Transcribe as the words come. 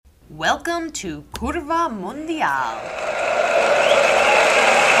Welcome to Curva Mundial.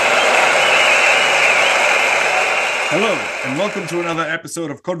 Hello, and welcome to another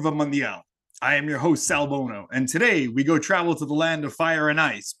episode of Curva Mundial. I am your host, Sal Bono, and today we go travel to the land of fire and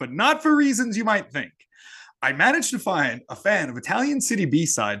ice, but not for reasons you might think. I managed to find a fan of Italian city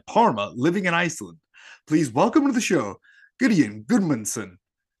B-side, Parma, living in Iceland. Please welcome to the show, Gudmundsson.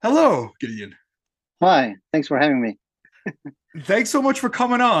 Hello, Gudjon. Hi, thanks for having me. Thanks so much for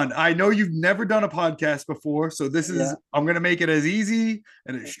coming on. I know you've never done a podcast before, so I'm going to make it as easy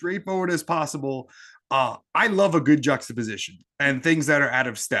and as straightforward as possible. I love a good juxtaposition and things that are out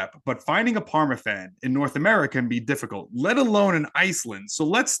of step, but finding a Parma fan in North America can be difficult, let alone in Iceland. So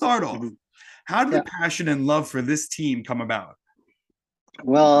let's start off. How did the passion and love for this team come about?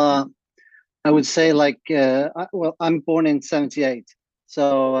 Well, I would say I'm born in 78.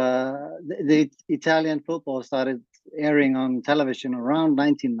 So the Italian football started airing on television around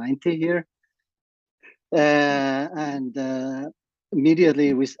 1990 here.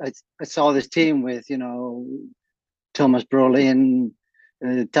 Immediately I saw this team with, Thomas Brolin,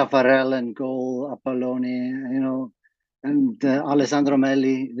 Taffarel and goal, Apolloni, and Alessandro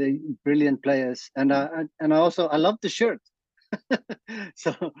Melli, the brilliant players. And I love the shirt.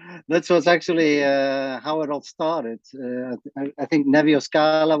 So that was actually how it all started. I think Nevio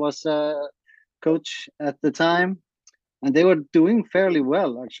Scala was coach at the time, and they were doing fairly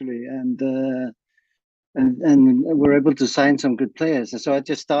well actually, and were able to sign some good players. And so I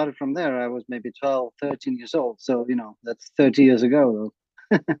just started from there. I was maybe 12, 13 years old. So, that's 30 years ago.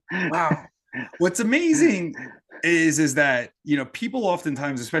 Wow. What's amazing is that, people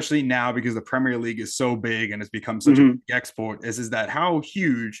oftentimes, especially now, because the Premier League is so big and it's become such a big export, is that how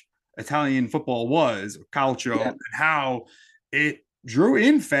huge Italian football was, calcio, and how it drew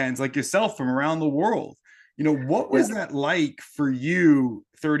in fans like yourself from around the world. What was that like for you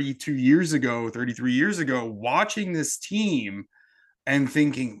 33 years ago, watching this team and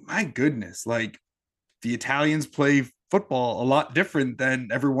thinking, my goodness, like the Italians play football a lot different than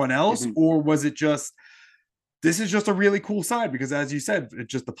everyone else? Or was it just, this is just a really cool side? Because as you said,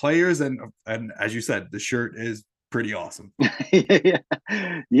 it's just the players and as you said, the shirt is pretty awesome.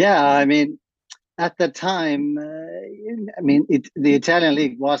 Yeah. I mean, at the time, the Italian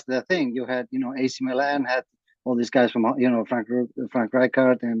league was the thing. You had, AC Milan had all these guys from, Frank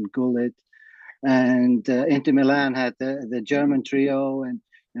Rijkaard and Gullit, and Inter Milan had the German trio, and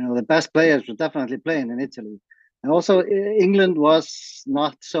the best players were definitely playing in Italy. And also, England was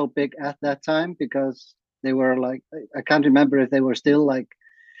not so big at that time because they were I can't remember if they were still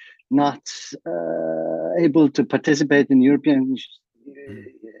not able to participate in European.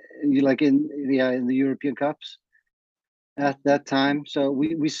 In the European Cups at that time. So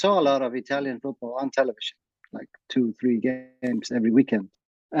we saw a lot of Italian football on television, 2-3 games every weekend.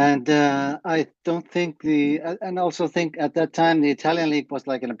 And I don't think and also think at that time the Italian league was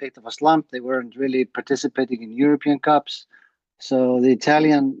in a bit of a slump. They weren't really participating in European Cups. So the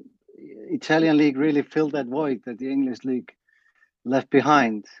Italian league really filled that void that the English league left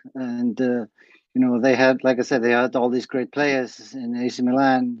behind. And they had, like I said, they had all these great players in AC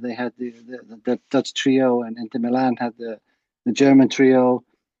Milan. They had the Dutch trio, and Inter Milan had the German trio.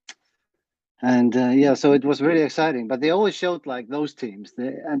 And so it was really exciting. But they always showed those teams.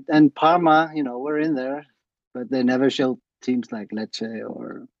 And Parma, were in there, but they never showed teams like Lecce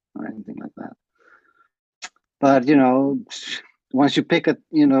or anything like that. But once you pick a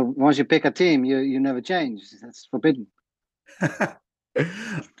team, you never change. That's forbidden.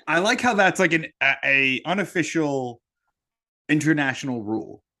 I like how that's like a unofficial international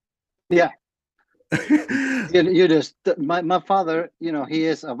rule. Yeah. you just my father, he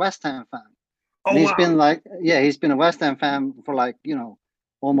is a West Ham fan. Oh, he's been he's been a West Ham fan for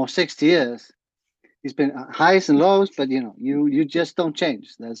almost 60 years. He's been highs and lows, but you just don't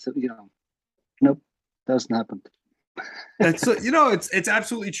change. That's nope, doesn't happen. That's it's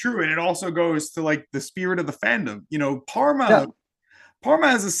absolutely true, and it also goes to the spirit of the fandom.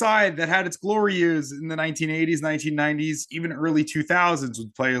 Parma has a side that had its glory years in the 1980s, 1990s, even early 2000s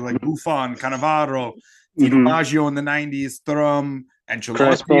with players like Buffon, Cannavaro, Di Maggio in the 90s, Thuram,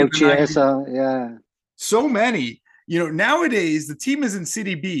 Ancelotti, Chiesa, yeah. So many. Nowadays the team is in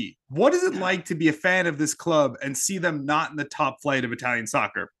City B. What is it like to be a fan of this club and see them not in the top flight of Italian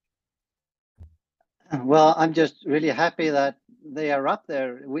soccer? Well, I'm just really happy that they are up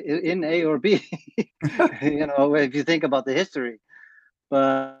there in A or B. If you think about the history.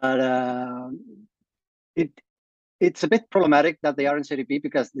 But it's a bit problematic that they are in Serie B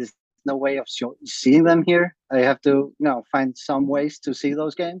because there's no way of seeing them here. I have to find some ways to see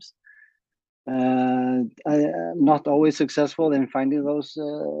those games. I am not always successful in finding those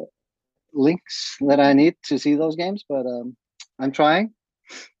links that I need to see those games, but I'm trying.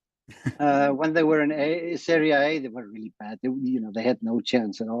 When they were in Serie A, they were really bad. They had no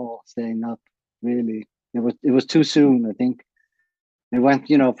chance at all staying up. Really, it was too soon. I think they went,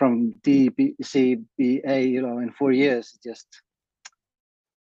 from D, B, C, B, A, in 4 years. Just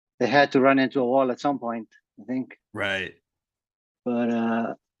they had to run into a wall at some point, I think. Right.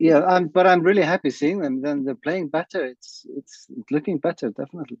 But yeah, I'm really happy seeing them. Then they're playing better. It's looking better,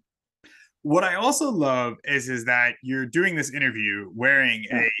 definitely. What I also love is that you're doing this interview wearing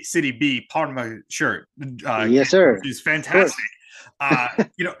a City B Parma shirt. Yes, sir. Which is fantastic.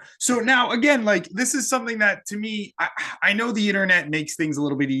 So now again, like this is something that to me, I know the internet makes things a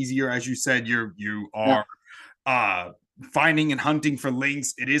little bit easier. As you said, you are finding and hunting for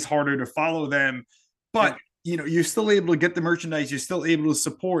links. It is harder to follow them, but you're still able to get the merchandise. You're still able to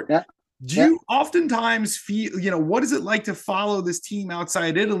support. Yeah. Do you oftentimes feel, what is it like to follow this team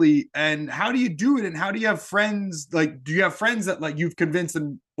outside Italy, and how do you do it? And how do you have friends? Like, do you have friends that like you've convinced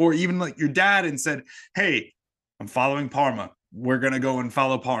them, or even like your dad and said, hey, I'm following Parma. We're going to go and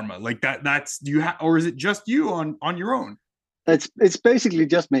follow Parma. Like that's, do you have, or is it just you on your own? It's basically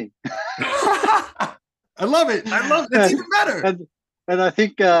just me. I love it. It's even better. And I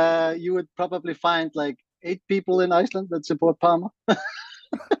think you would probably find like 8 people in Iceland that support Parma.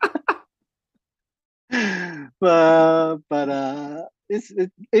 but that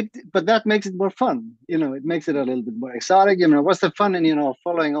makes it more fun. It makes it a little bit more exotic. What's the fun in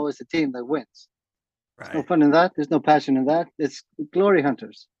following always the team that wins? Right. There's no fun in that. There's no passion in that. It's glory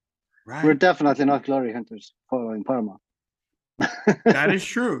hunters. Right. We're definitely not glory hunters following Parma. That is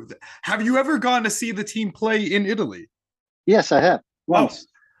true. Have you ever gone to see the team play in Italy? Yes, I have once.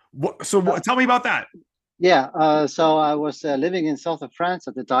 Tell me about that. Yeah. So I was living in south of France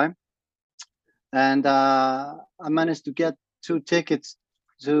at the time. And I managed to get 2 tickets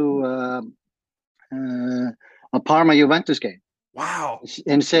to a Parma Juventus game. Wow!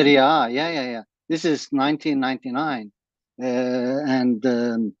 In Serie A, yeah. This is 1999, and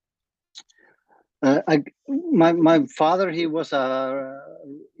my father, he was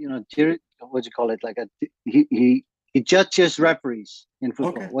what do you call it? Like he judges referees in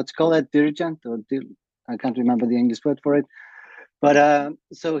football. Okay. What's called a dirigent, or I can't remember the English word for it. But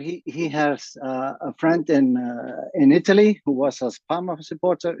so he has a friend in Italy who was a Parma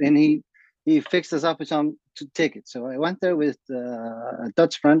supporter, and he fixed us up with some tickets. So I went there with a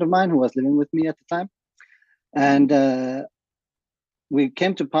Dutch friend of mine who was living with me at the time, and we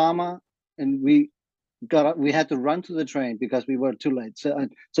came to Parma, and we had to run to the train because we were too late. So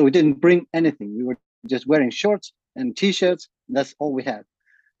we didn't bring anything. We were just wearing shorts and T-shirts. That's all we had,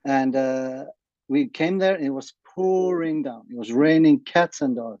 and we came there, and it was pouring down. It was raining cats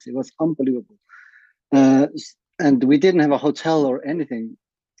and dogs. It was unbelievable. And we didn't have a hotel or anything.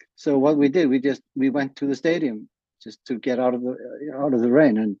 So what we did, we went to the stadium just to get out of the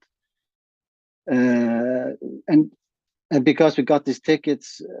rain. And because we got these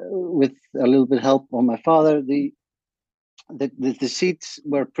tickets with a little bit of help on my father, the seats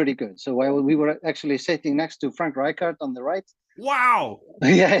were pretty good. So we were actually sitting next to Frank Rijkaard on the right. Wow.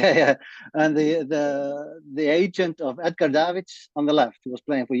 Yeah. And the agent of Edgar Davids on the left, who was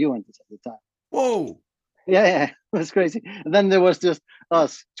playing for Juventus at the time. Whoa. Yeah. It was crazy. And then there was just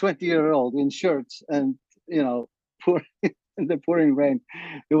us, 20-year-old in shirts and, pouring in the pouring rain.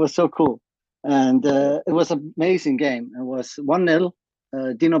 It was so cool. And it was an amazing game. It was 1-0.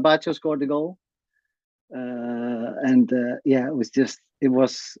 Dino Baccio scored the goal. It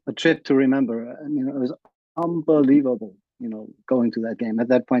was a trip to remember. I mean, it was unbelievable, going to that game. At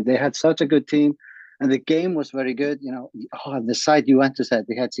that point, they had such a good team, and the game was very good. The side Juventus had,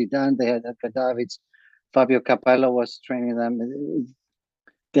 they had Zidane, they had Edgar Davids, Fabio Capello was training them,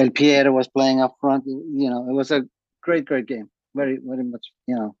 Del Piero was playing up front. It was a great game. Very, very much.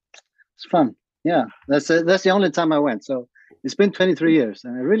 It's fun. Yeah, that's the only time I went. So it's been 23 years,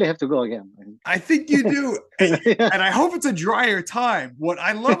 and I really have to go again. I think you do. And I hope it's a drier time. What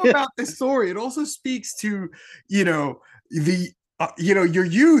I love about this story, it also speaks to, your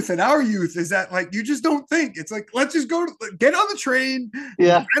youth and our youth, is that like, you just don't think. It's like, let's just go, get on the train.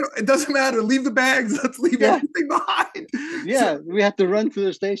 Yeah. It doesn't matter. Leave the bags. Let's leave everything behind. Yeah. We had to run to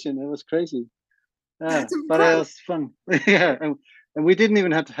the station. It was crazy. But it was fun. Yeah. And we didn't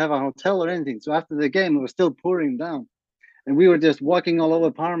even have to have a hotel or anything. So after the game, it was still pouring down. And we were just walking all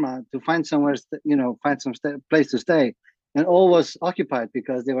over Parma to find somewhere, find some place to stay. And all was occupied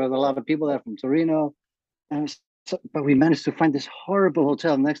because there were a lot of people there from Torino. But we managed to find this horrible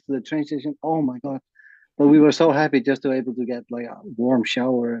hotel next to the train station. Oh, my God. But we were so happy just to be able to get like a warm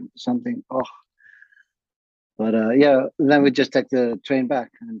shower and something. Oh, But yeah, then we just took the train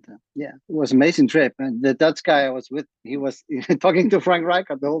back, and yeah, it was an amazing trip. And the Dutch guy I was with, he was talking to Frank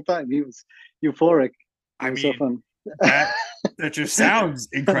Rijkaard the whole time. He was euphoric. It I was so mean, fun. that just sounds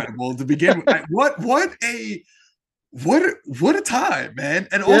incredible to begin with. What a time, man!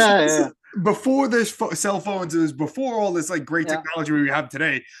 And also, Yeah. before this cell phones, it was before all this like great technology we have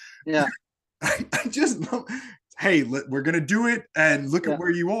today. Yeah. I just love. Hey, we're gonna do it, and look at where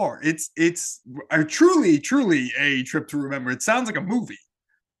you are. It's truly a trip to remember. It sounds like a movie.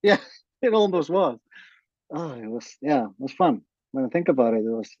 Yeah, it almost was. Oh, it was fun. When I think about it, it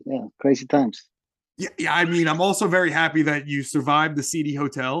was crazy times. Yeah. I mean, I'm also very happy that you survived the seedy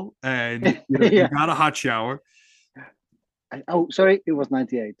hotel and you got a hot shower. Sorry, it was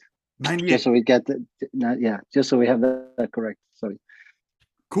 98. 98. Just so we get just so we have that correct. Sorry.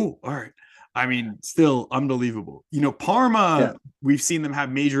 Cool. All right. I mean, still unbelievable. Parma, we've seen them have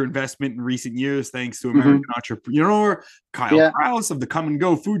major investment in recent years thanks to American entrepreneur Kyle Krause of the Come and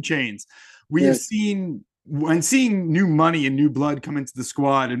Go food chains. We have seen, when seeing new money and new blood come into the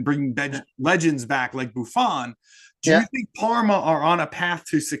squad and bring legends back like Buffon, do you think Parma are on a path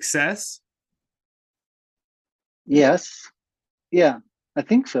to success? Yes. Yeah, I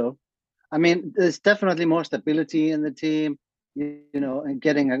think so. I mean, there's definitely more stability in the team. And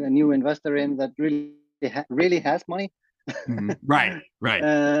getting a new investor in that really has money, right,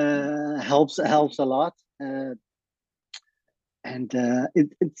 helps a lot, and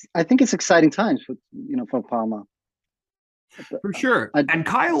it's I think it's exciting times for Parma. For sure. And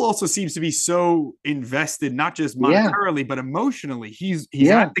Kyle also seems to be so invested, not just monetarily, but emotionally. He's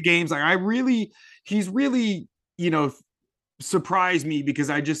at the games. He's really, surprised me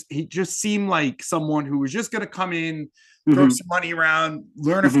because he just seemed like someone who was just going to come in, throw some money around,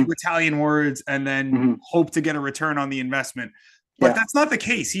 learn a few Italian words, and then hope to get a return on the investment. But that's not the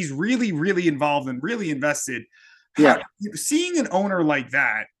case. He's really, really involved and really invested. Seeing an owner like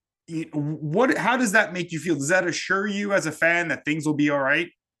that, how does that make you feel? Does that assure you as a fan that things will be all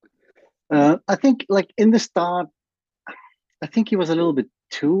right? I think like in the start, I think he was a little bit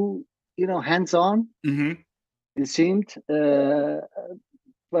too, hands-on. It seemed,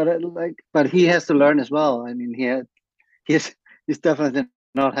 but he has to learn as well. I mean, he's definitely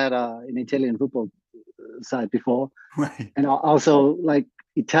not had an Italian football side before, right? And also, like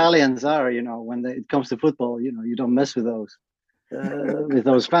Italians are, when it comes to football, you don't mess with those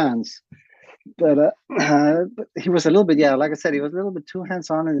fans. But he was a little bit, like I said, he was a little bit too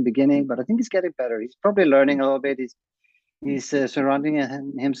hands-on in the beginning. But I think he's getting better. He's probably learning a little bit. He's surrounding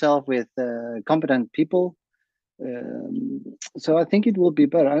himself with competent people. So I think it will be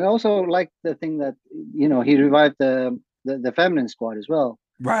better. I also like the thing that he revived the feminine squad as well.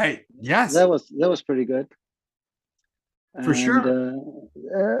 Right. Yes. That was pretty good. For sure.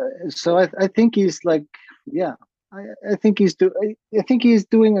 So I think he's like, I think he's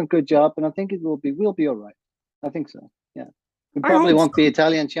doing a good job, and I think we'll be all right. I think so. Yeah. We probably won't be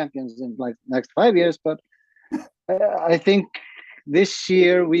Italian champions in like next 5 years, but I think this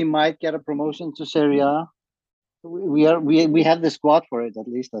year we might get a promotion to Serie A. We have the squad for it, at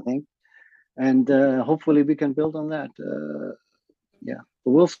least, I think, and hopefully we can build on that. But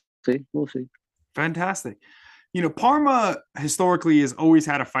we'll see. Fantastic. Parma historically has always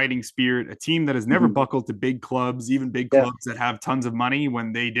had a fighting spirit, a team that has never buckled to big clubs, even big clubs that have tons of money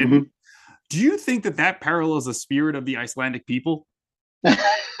when they didn't. Do you think that parallels the spirit of the Icelandic people?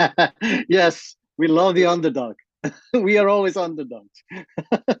 Yes, we love the underdog. We are always underdogs.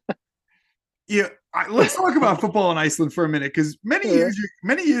 Yeah, let's talk about football in Iceland for a minute, because many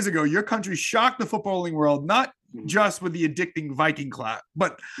years ago, your country shocked the footballing world, not just with the addicting Viking clap,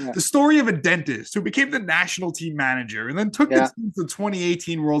 but the story of a dentist who became the national team manager and then took the team to the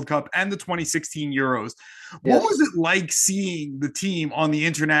 2018 World Cup and the 2016 Euros. What was it like seeing the team on the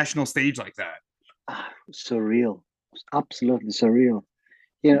international stage like that? Surreal. It was absolutely surreal.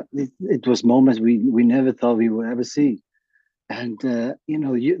 It was moments we never thought we would ever see. And, the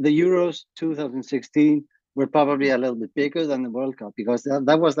Euros 2016 were probably a little bit bigger than the World Cup, because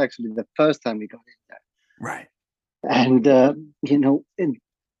that was actually the first time we got in there. Right. And,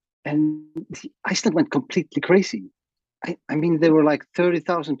 and Iceland went completely crazy. I mean, there were like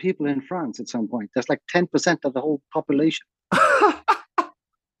 30,000 people in France at some point. That's like 10% of the whole population.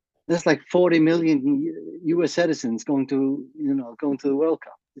 There's like 40 million US citizens going to the World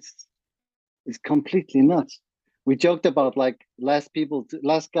Cup. It's completely nuts. We joked about like last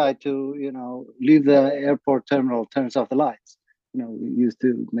guy to leave the airport terminal turns off the lights. We used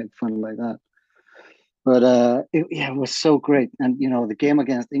to make fun like that. But it was so great. And the game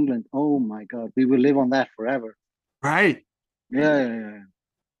against England, oh my God, we will live on that forever. Right. Yeah.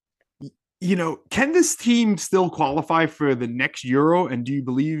 can this team still qualify for the next Euro? And do you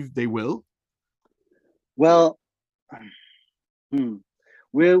believe they will? Well, hmm,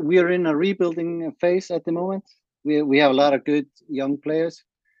 we're in a rebuilding phase at the moment. We have a lot of good young players.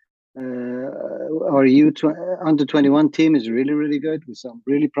 Our under 21 team is really, really good with some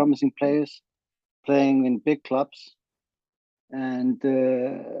really promising players playing in big clubs. And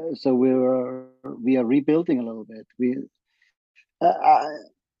so we are rebuilding a little bit. We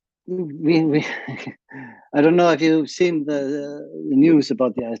I don't know if you've seen the news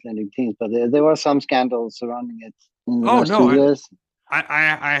about the Icelandic teams, but there were some scandals surrounding it in the Oh last no, 2 years.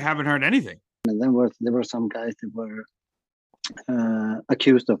 I haven't heard anything. And then there were some guys that were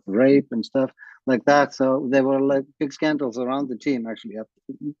accused of rape and stuff like that. So there were like big scandals around the team actually,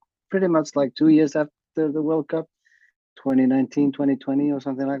 pretty much like 2 years after the World Cup, 2019, 2020 or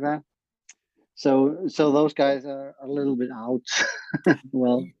something like that. So those guys are a little bit out.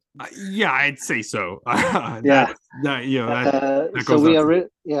 Well, yeah, I'd say so. Yeah. That So goes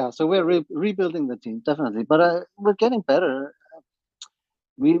so we're rebuilding the team definitely, but we're getting better.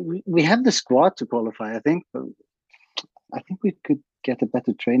 We have the squad to qualify, I think. But I think we could get a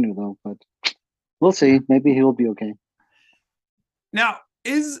better trainer though, but we'll see. Maybe he'll be okay. Now,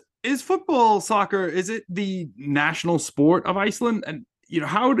 is soccer, is it the national sport of Iceland? And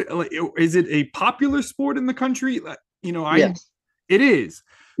how is it a popular sport in the country? Yes. It is.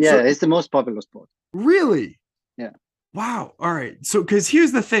 Yeah, it's the most popular sport. Really? Yeah. Wow. All right. So, because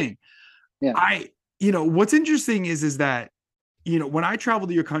here's the thing. Yeah. What's interesting is that, when I traveled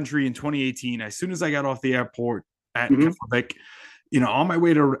to your country in 2018, as soon as I got off the airport at Keflavik, on my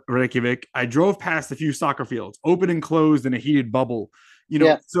way to Reykjavik, I drove past a few soccer fields, open and closed in a heated bubble.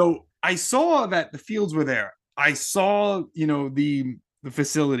 So I saw that the fields were there. I saw, the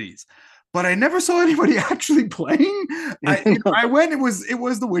facilities, but I never saw anybody actually playing. I went, it was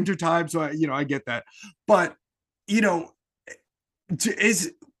the winter time. So I get that. But, do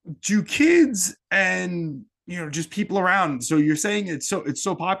kids and, just people around. So you're saying it's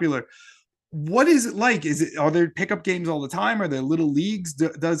so popular. What is it like? Are there pickup games all the time? Are there little leagues?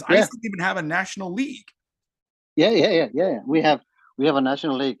 Does Iceland even have a national league? Yeah. We have a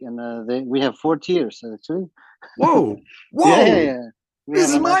national league, and we have 4 tiers actually. Whoa! Yeah.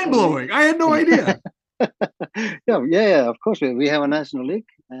 This is mind blowing. I had no idea. yeah. Of course, we have a national league.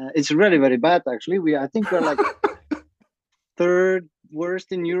 It's really very bad actually. I think we're like third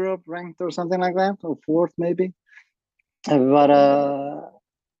worst in Europe ranked or something like that, or fourth maybe. But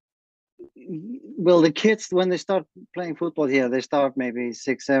well, the kids when they start playing football here, they start maybe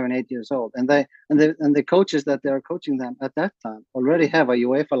 6, 7, 8 years old, and the coaches that they are coaching them at that time already have a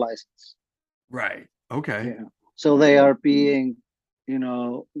UEFA license. Right. Okay. Yeah. So they are being,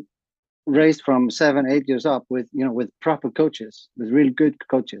 raised from 7, 8 years up with proper coaches, with really good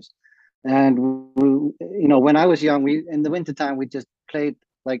coaches. And when I was young, in the wintertime we just played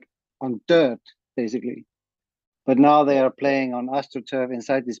like on dirt basically, but now they are playing on astroturf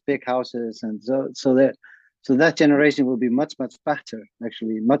inside these big houses, and so that generation will be much better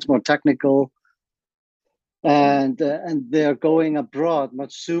actually, much more technical, and they're going abroad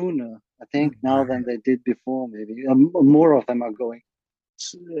much sooner, I think, now than they did before. Maybe more of them are going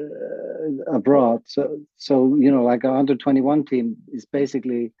abroad. So like our under 21 team is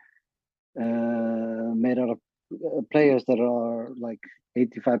basically made out of players that are like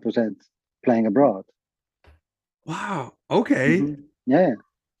 85% playing abroad. Wow. Okay. Mm-hmm. Yeah.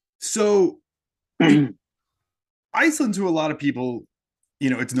 So Iceland, to a lot of people,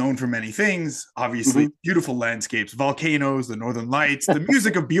 it's known for many things. Obviously, beautiful landscapes, volcanoes, the northern lights, the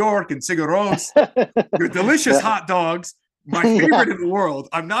music of Björk and Sigur Rós, your delicious hot dogs, my favorite in the world.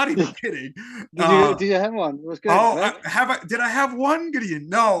 I'm not even kidding. Did you have one? It was good. Oh, right? Did I have one, Gudjon?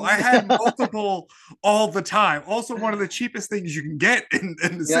 No, I had multiple all the time. Also, one of the cheapest things you can get in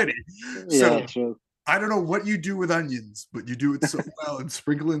the city. So, true. I don't know what you do with onions, but you do it so well, and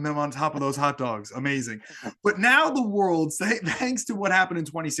sprinkling them on top of those hot dogs. Amazing. But now the world, thanks to what happened in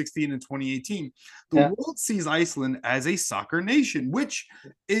 2016 and 2018, the world sees Iceland as a soccer nation, which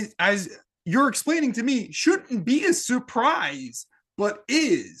is, as you're explaining to me, shouldn't be a surprise, but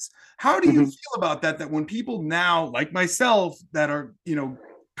is. How do you feel about that? That when people now, like myself, that are,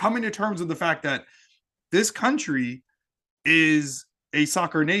 coming to terms with the fact that this country is a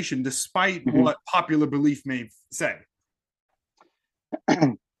soccer nation, despite what popular belief may say?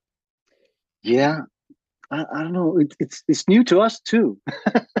 Yeah, I don't know. It's new to us too.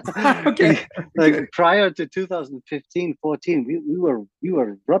 Okay. Like prior to 2015, 14, we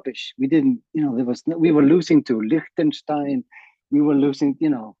were rubbish. We didn't, we were losing to Liechtenstein. We were losing,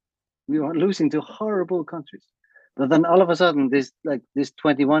 we were losing to horrible countries. But then all of a sudden, this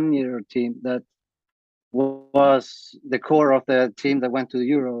 21-year team that was the core of the team that went to the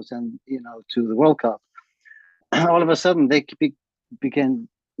Euros and to the World Cup. All of a sudden, they began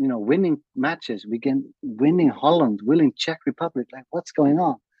winning matches, began winning Holland, winning Czech Republic. Like, what's going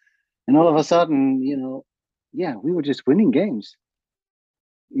on? And all of a sudden, we were just winning games.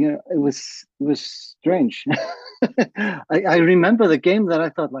 It was strange. I remember the game that I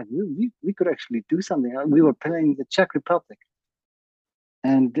thought, like, we could actually do something. We were playing the Czech Republic,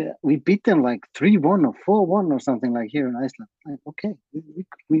 and we beat them like 3-1 or 4-1 or something, like, here in Iceland. Like, okay,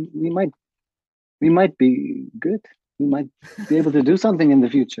 we might be good. We might be able to do something in the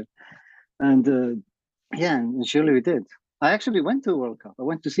future. And and surely we did. I actually went to the World Cup. I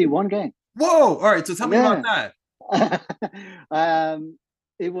went to see one game. Whoa! All right, so tell me about that.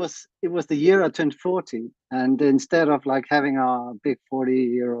 It was the year I turned 40, and instead of like having a big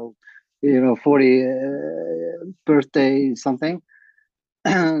 40-year-old, 40 birthday something,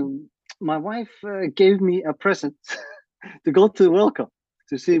 my wife gave me a present to go to the World Cup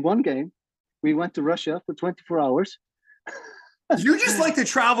to see one game. We went to Russia for 24 hours. You just like to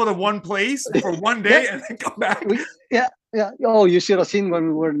travel to one place for one day and then come back? Yeah. Oh, you should have seen when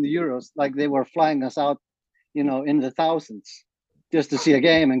we were in the Euros. Like, they were flying us out, in the thousands, just to see a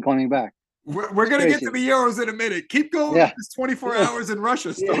game and coming back. We're going to get to the Euros in a minute. Keep going with this 24 hours in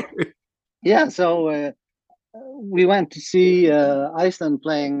Russia story. Yeah, so we went to see Iceland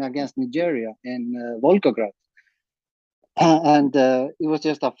playing against Nigeria in Volgograd. And it was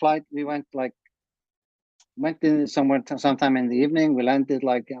just a flight. We went in somewhere sometime in the evening. We landed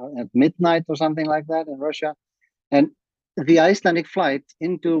like at midnight or something like that in Russia. And the Icelandic flight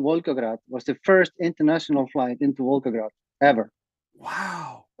into Volgograd was the first international flight into Volgograd ever.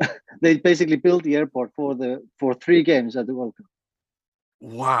 Wow. They basically built the airport for 3 games at the World Cup.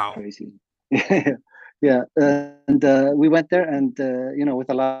 Wow. Crazy. Yeah. And we went there and, with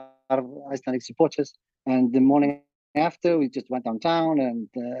a lot of Icelandic supporters. And the morning after, we just went downtown and,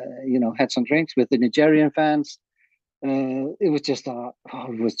 had some drinks with the Nigerian fans. It was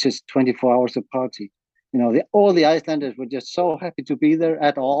just 24 hours of party. All the Icelanders were just so happy to be there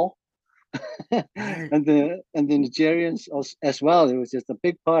at all. and the Nigerians as well. It was just a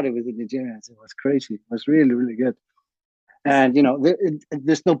big party with the Nigerians. It was crazy. It was really, really good. And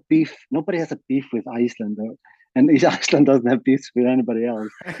there's no beef. Nobody has a beef with Iceland, and Iceland doesn't have beefs with anybody else.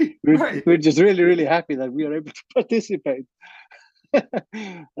 We're just really, really happy that we are able to participate.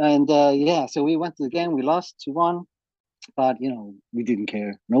 And so we went to the game. We lost 2-1, but we didn't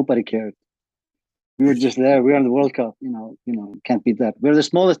care. Nobody cared. We were just there. We were in the World Cup. Can't beat that. We're the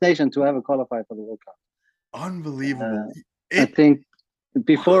smallest nation to ever qualify for the World Cup. Unbelievable. I think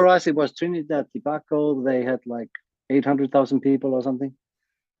before us it was Trinidad Tobago. They had like 800,000 people or something.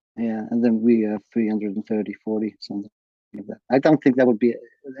 Yeah, and then we have 330, 40, something like that. I don't think that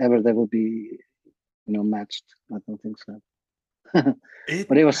will be matched. I don't think so.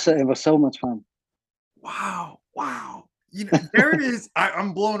 But it was so much fun. Wow. There it is.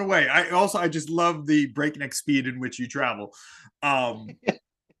 I'm blown away. I just love the breakneck speed in which you travel. It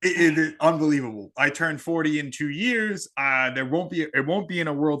is unbelievable. I turned 40 in 2 years. It won't be in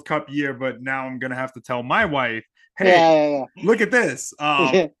a World Cup year, but now I'm gonna have to tell my wife, hey, look at this.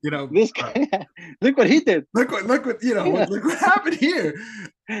 This guy, look what he did. Look what happened here.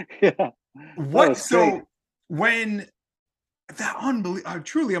 Yeah. What? So when that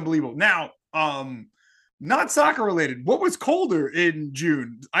truly unbelievable. Now, not soccer related. What was colder in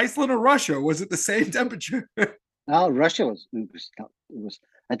June, Iceland or Russia? Was it the same temperature? No, Russia was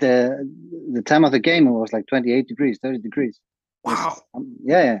at the time of the game. It was like 28 degrees, 30 degrees. Wow.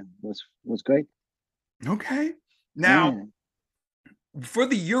 It was great. Okay. Now, for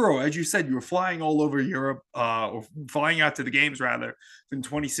the Euro, as you said, you were flying all over Europe, or flying out to the games rather, in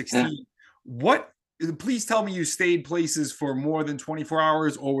 2016. Yeah. Please tell me you stayed places for more than 24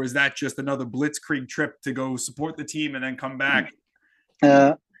 hours, or was that just another blitzkrieg trip to go support the team and then come back?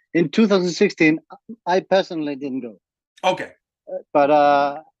 In 2016, I personally didn't go. Okay. But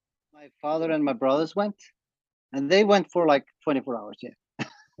my father and my brothers went, and they went for like 24 hours. Yeah.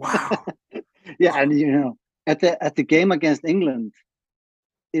 Wow. Yeah, and at the game against England,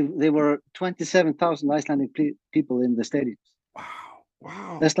 there were 27,000 Icelandic people in the stadiums.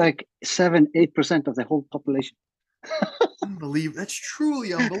 Wow. That's like 7-8% of the whole population. Unbelievable. That's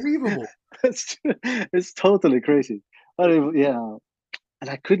truly unbelievable. It's totally crazy. But and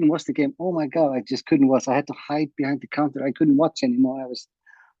I couldn't watch the game. Oh my God, I just couldn't watch. I had to hide behind the counter. I couldn't watch anymore. I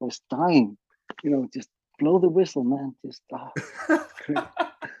was dying. Just blow the whistle, man. Just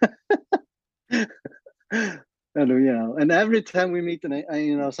and every time we meet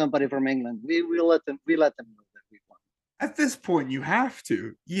somebody from England, we let them know that we At this point, you have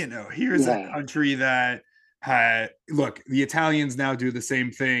to. Here's a country that look, the Italians now do the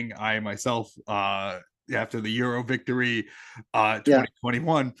same thing. I myself, after the Euro victory,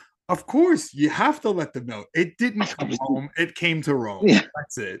 2021, of course, you have to let them know it didn't come home; it came to Rome. Yeah.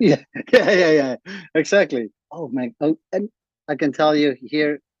 That's it. Yeah. Exactly. Oh man. Oh, and I can tell you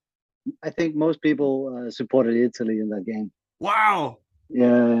here, I think most people supported Italy in that game. Wow.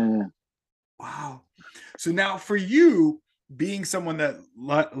 Yeah. Wow. So now for you, being someone that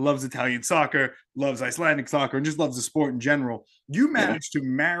loves Italian soccer, loves Icelandic soccer, and just loves the sport in general, you managed to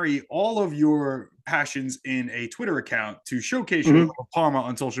marry all of your passions in a Twitter account to showcase your love of Parma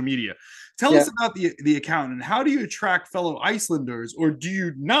on social media. Tell us about the account, and how do you attract fellow Icelanders, or do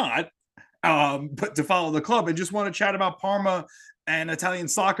you not, but to follow the club and just want to chat about Parma and Italian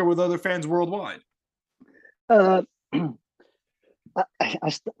soccer with other fans worldwide? I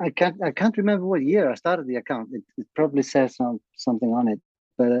can't remember what year I started the account. It probably says something on it,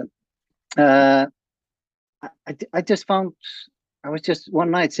 but I just found, I was just one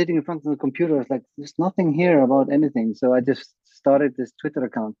night sitting in front of the computer. I was like, there's nothing here about anything, so I just started this Twitter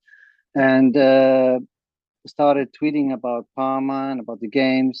account and started tweeting about Parma and about the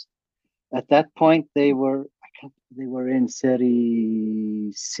games. At that point, they were in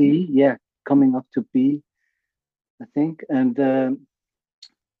Serie C, coming up to B, I think, and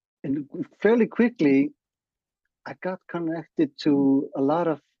fairly quickly, I got connected to a lot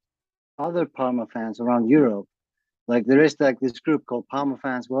of other Parma fans around Europe. Like there is this group called Parma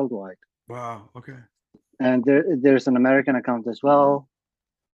Fans Worldwide. Wow. Okay. And there's an American account as well.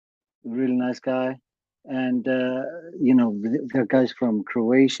 Really nice guy. And there are guys from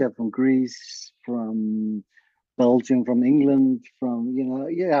Croatia, from Greece, from Belgium, from England, from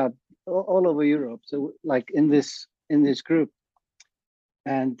all over Europe. So like in this group,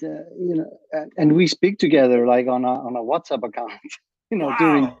 and and we speak together like on a WhatsApp account, Wow.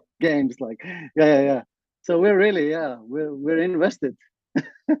 during games. Like yeah. So we're really we're invested.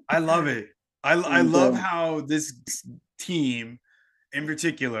 I love it. I love how this team in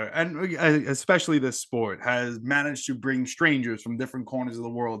particular, and especially this sport, has managed to bring strangers from different corners of the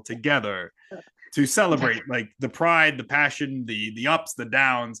world together to celebrate like the pride, the passion, the ups, the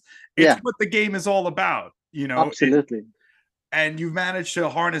downs. It's what the game is all about, Absolutely. And you've managed to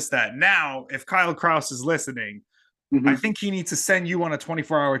harness that. Now, if Kyle Kraus is listening, I think he needs to send you on a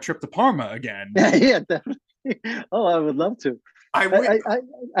 24-hour trip to Parma again. Yeah, definitely. Oh, I would love to. I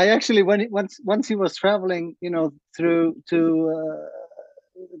actually, once he was traveling, through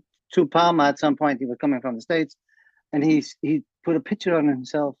to Parma at some point, he was coming from the States, and he put a picture of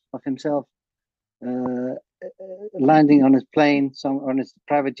himself landing on his plane, on his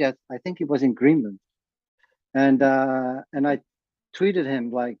private jet. I think he was in Greenland, and I tweeted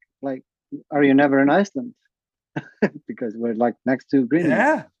him like, are you never in Iceland? Because we're like next to Greenland.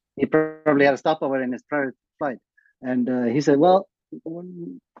 Yeah. He probably had a stopover in his private flight, and he said, well,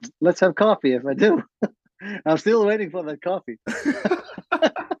 let's have coffee if I do. I'm still waiting for that coffee.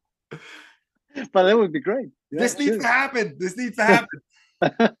 But that would be great. This needs to happen.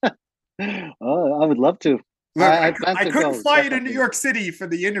 Oh, I would love to. Look, I couldn't fly you to New York City for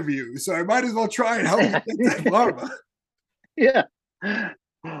the interview, so I might as well try and help you get to Parma. Yeah.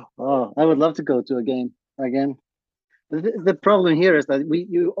 Oh, I would love to go to a game again. The problem here is that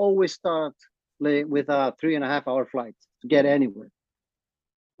you always start with a 3.5-hour flight to get anywhere.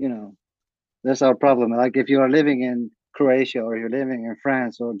 That's our problem. Like if you are living in Croatia or you're living in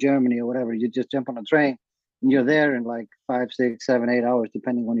France or Germany or whatever, you just jump on a train and you're there in like 5, 6, 7, 8 hours,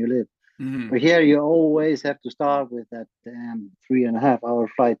 depending on you live. But here you always have to start with that damn 3.5-hour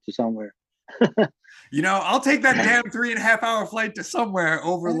flight to somewhere. I'll take that damn 3.5-hour flight to somewhere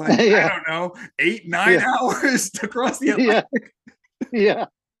over like, I don't know, 8, 9 hours to cross the Atlantic. Yeah.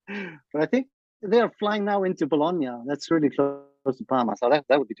 But I think they are flying now into Bologna. That's really close to Parma. So that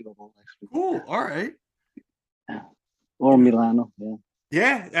would be doable, actually. Cool. All right. Or Milano.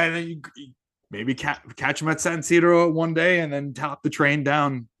 Yeah. And then you maybe catch them at San Siro one day and then top the train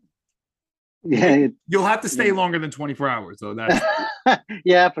down. Yeah. You'll have to stay longer than 24 hours, though. That's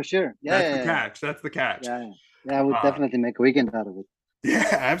yeah, for sure. Yeah, that's the catch. That's the catch. Yeah, I would definitely make a weekend out of it. Yeah,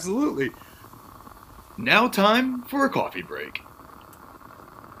 absolutely. Now time for a coffee break.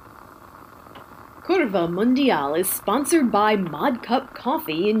 Curva Mundial is sponsored by Mod Cup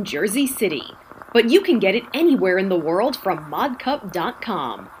Coffee in Jersey City. But you can get it anywhere in the world from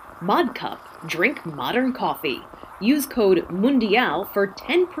modcup.com. Mod Cup. Drink modern coffee. Use code MUNDIAL for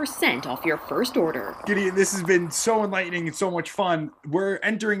 10% off your first order. Gideon, this has been so enlightening and so much fun. We're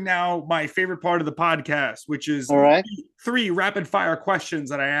entering now my favorite part of the podcast, which is 3 rapid fire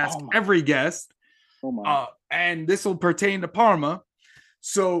questions that I ask every guest. and this will pertain to Parma.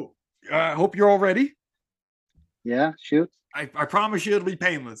 So I hope you're all ready. Yeah, shoot. I promise you it'll be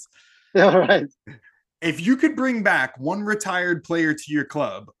painless. All right. If you could bring back one retired player to your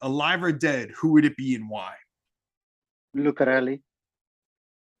club, alive or dead, who would it be and why? Lucarelli.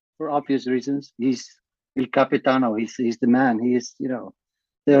 For obvious reasons. He's Il Capitano. He's the man. He's,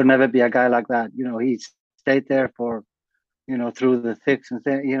 there'll never be a guy like that. He stayed there for, through the thicks and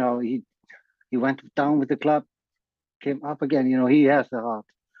things. He went down with the club, came up again. He has the heart.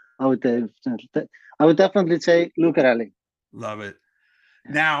 I would definitely say Lucarelli. Love it.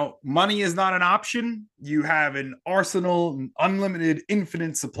 Now, money is not an option. You have an arsenal, an unlimited,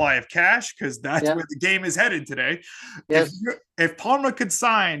 infinite supply of cash, because that's where the game is headed today. Yes. If Parma could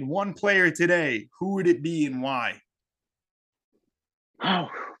sign one player today, who would it be and why? Oh,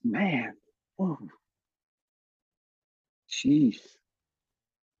 man. Oh. Jeez.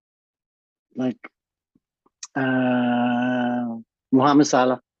 Like, Mohamed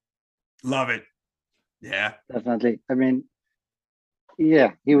Salah. Love it. Yeah. Definitely. I mean,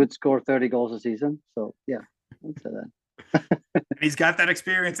 yeah, he would score 30 goals a season. So, yeah, I'd say that. And he's got that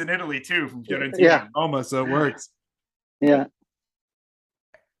experience in Italy, too, from Fiorentina and Roma, so it works. Yeah.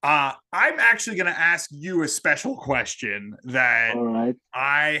 I'm actually going to ask you a special question that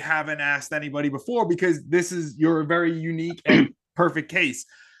I haven't asked anybody before, because you're a very unique and perfect case.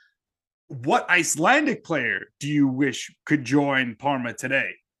 What Icelandic player do you wish could join Parma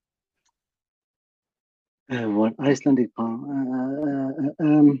today? What Icelandic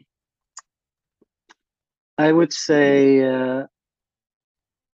I would say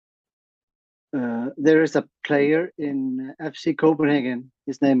there is a player in FC Copenhagen.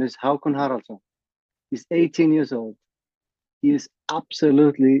 His name is Hákon Haraldsson. He's 18 years old. He is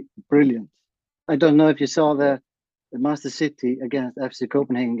absolutely brilliant. I don't know if you saw the Manchester City against FC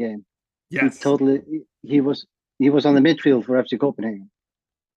Copenhagen game. Yes. He was on the midfield for FC Copenhagen.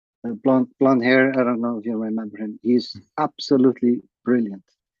 Blonde hair. I don't know if you remember him. He's absolutely brilliant.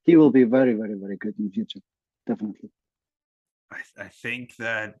 He will be very, very, very good in the future. Definitely. I think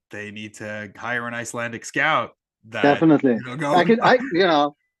that they need to hire an Icelandic scout. Definitely.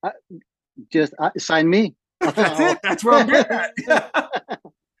 Sign me. That's it. That's where I'm getting at.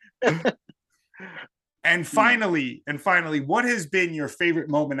 And finally, what has been your favorite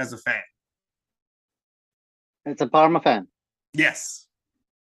moment as a fan? It's a Parma fan. Yes.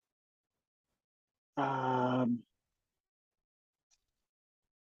 My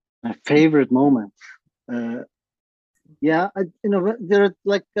favorite moment. There are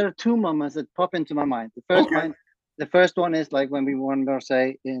two moments that pop into my mind. The first one is like when we won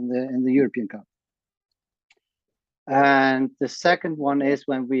Marseille in the European Cup, and the second one is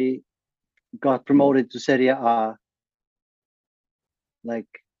when we got promoted to Serie A, like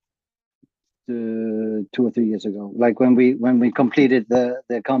 2 or 3 years ago. Like when we completed the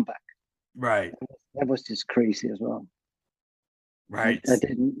comeback. Right. That was just crazy as well. Right. I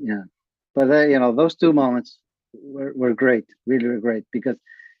didn't, yeah. But those two moments were great, really were great, because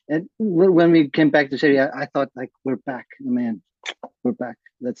when we came back to Serie A, I thought like we're back, man, we're back.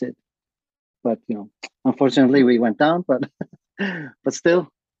 That's it. But unfortunately we went down, but still,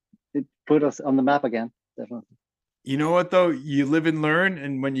 it put us on the map again. Definitely. You know what though? You live and learn,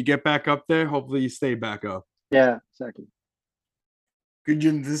 and when you get back up there, hopefully you stay back up. Yeah, exactly.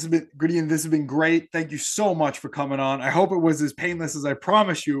 Gudjon, this has been great. Thank you so much for coming on. I hope it was as painless as I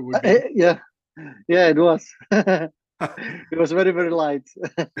promised you it would be. Yeah, it was. It was very, very light.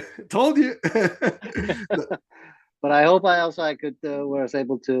 Told you. But I hope I was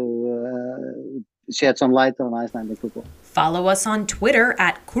able to shed some light on Icelandic football. Follow us on Twitter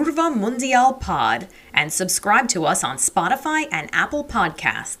at Kurva Mundial Pod and subscribe to us on Spotify and Apple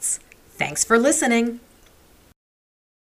Podcasts. Thanks for listening.